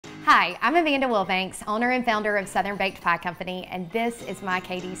Hi, I'm Amanda Wilbanks, owner and founder of Southern Baked Pie Company, and this is my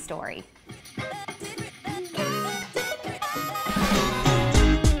KD story.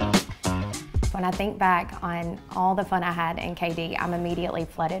 When I think back on all the fun I had in KD, I'm immediately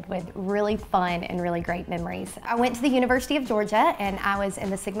flooded with really fun and really great memories. I went to the University of Georgia and I was in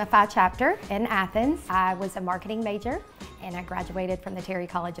the Sigma Phi chapter in Athens. I was a marketing major and I graduated from the Terry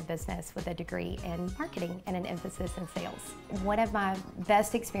College of Business with a degree in marketing and an emphasis in sales. One of my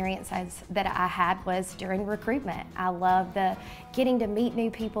best experiences that I had was during recruitment. I love getting to meet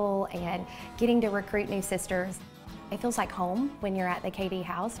new people and getting to recruit new sisters. It feels like home when you're at the KD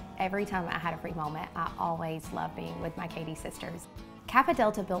house. Every time I had a free moment, I always loved being with my KD sisters. Kappa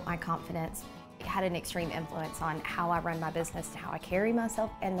Delta built my confidence. It had an extreme influence on how I run my business, how I carry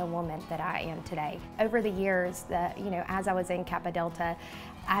myself, and the woman that I am today. Over the years, as I was in Kappa Delta,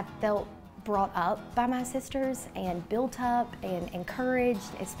 I felt brought up by my sisters and built up and encouraged,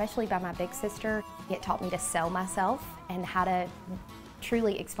 especially by my big sister. It taught me to sell myself and how to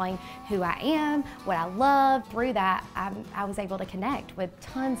truly explain who I am, what I love. Through that, I was able to connect with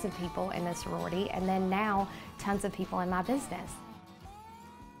tons of people in the sorority, and then now tons of people in my business.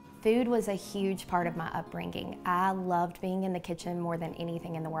 Food was a huge part of my upbringing. I loved being in the kitchen more than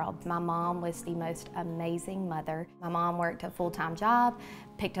anything in the world. My mom was the most amazing mother. My mom worked a full-time job,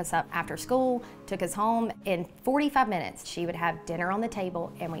 picked us up after school, took us home. In 45 minutes, she would have dinner on the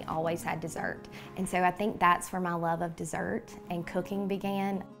table and we always had dessert. And so I think that's where my love of dessert and cooking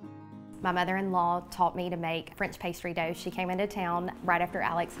began. My mother-in-law taught me to make French pastry dough. She came into town right after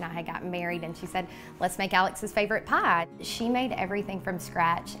Alex and I had gotten married and she said, let's make Alex's favorite pie. She made everything from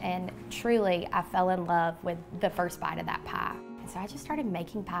scratch and truly I fell in love with the first bite of that pie. And so I just started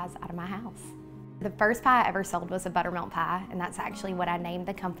making pies out of my house. The first pie I ever sold was a buttermilk pie, and that's actually what I named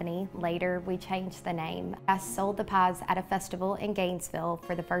the company. Later, we changed the name. I sold the pies at a festival in Gainesville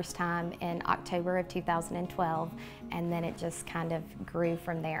for the first time in October of 2012, and then it just kind of grew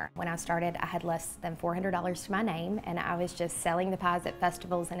from there. When I started, I had less than $400 to my name, and I was just selling the pies at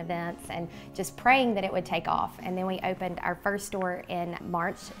festivals and events and just praying that it would take off. And then we opened our first store in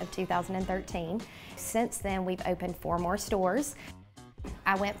March of 2013. Since then, we've opened 4 more stores.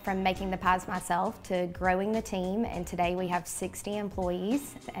 I went from making the pies myself to growing the team, and today we have 60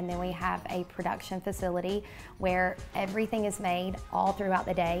 employees, and then we have a production facility where everything is made all throughout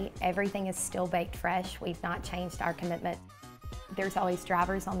the day. Everything is still baked fresh. We've not changed our commitment. There's always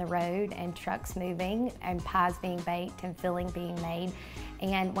drivers on the road and trucks moving and pies being baked and filling being made.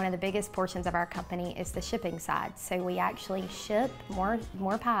 And one of the biggest portions of our company is the shipping side. So we actually ship more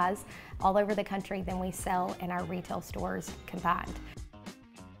pies all over the country than we sell in our retail stores combined.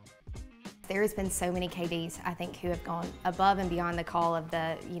 There's been so many KDs, I think, who have gone above and beyond the call of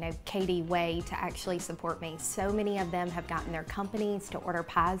the KD way to actually support me. So many of them have gotten their companies to order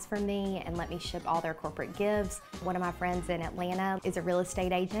pies from me and let me ship all their corporate gifts. One of my friends in Atlanta is a real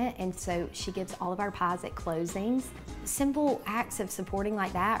estate agent, and so she gives all of our pies at closings. Simple acts of supporting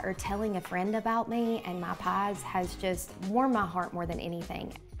like that or telling a friend about me and my pies has just warmed my heart more than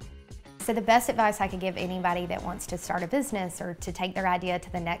anything. So the best advice I could give anybody that wants to start a business or to take their idea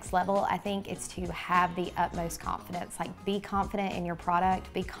to the next level, I think, is to have the utmost confidence. Like, be confident in your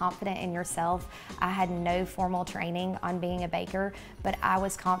product, be confident in yourself. I had no formal training on being a baker, but I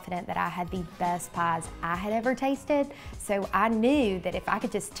was confident that I had the best pies I had ever tasted. So I knew that if I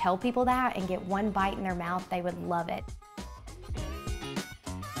could just tell people that and get one bite in their mouth, they would love it.